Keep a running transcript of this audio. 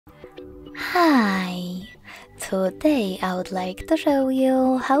Hi! Today I would like to show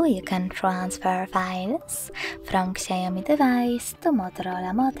you how you can transfer files from Xiaomi Device to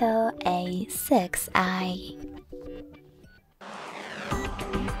Motorola Moto E6i.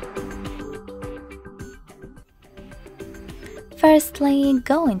 Firstly,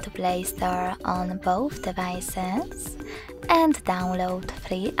 go into Play Store on both devices and download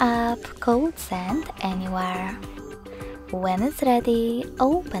free app called Send Anywhere. When it's ready,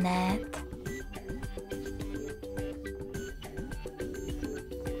 open it.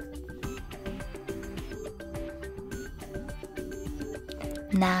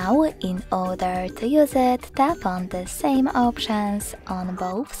 Now, in order to use it, tap on the same options on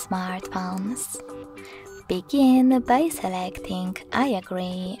both smartphones. Begin by selecting I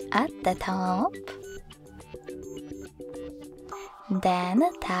agree at the top. Then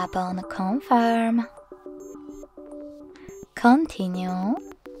tap on Confirm, Continue,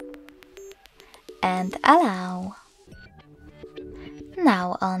 and Allow.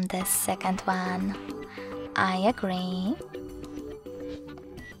 Now on the second one, I agree,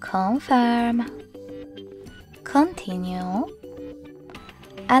 Confirm, Continue,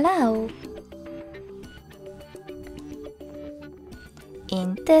 Allow.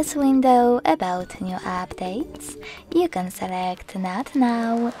 In this window about new updates, you can select Not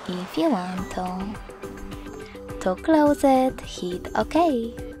Now if you want to. To close it, hit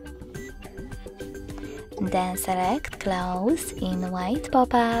OK. Then select Close in white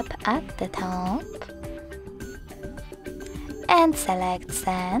pop-up at the top and select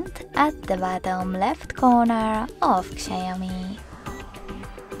Send at the bottom left corner of Xiaomi.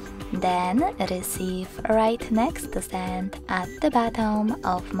 Then Receive right next to Send at the bottom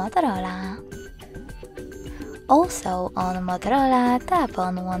of Motorola. Also on Motorola, tap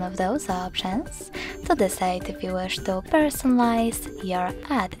on one of those options to decide if you wish to personalize your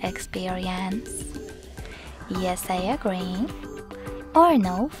ad experience. Yes, I agree, or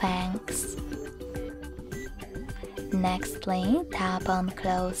no thanks. Nextly, tap on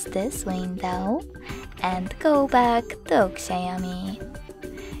Close this window and go back to Xiaomi.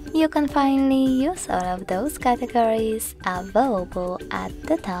 You can finally use all of those categories available at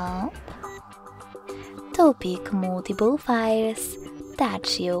the top to pick multiple files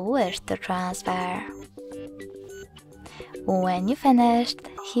that you wish to transfer. When you finished,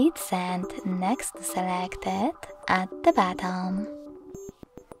 hit Send next to Selected at the bottom.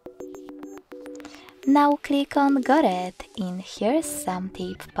 Now click on Got it in Here's Some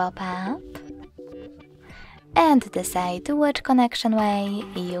Tip pop-up and decide which connection way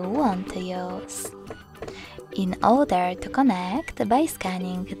you want to use. In order to connect by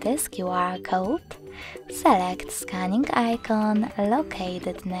scanning this QR code, select scanning icon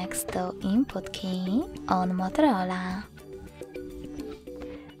located next to input key on Motorola.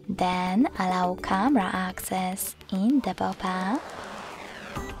 Then allow camera access in the pop-up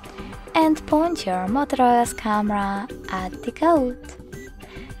and point your Motorola's camera at the code.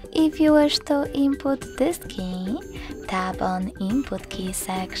 If you wish to input this key, tap on Input Key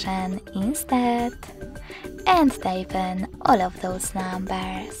section instead and type in all of those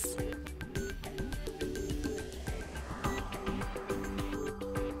numbers.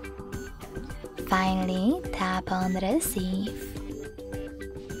 Finally, tap on Receive.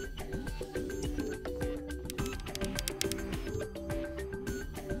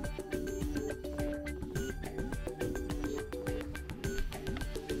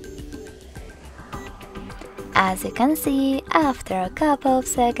 As you can see, after a couple of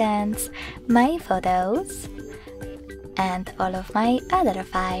seconds, my photos and all of my other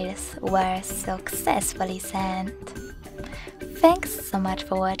files were successfully sent. Thanks so much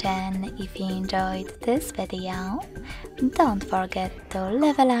for watching. If you enjoyed this video, don't forget to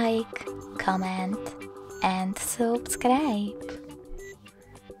leave a like, comment and subscribe.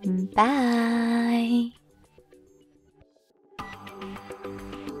 Bye!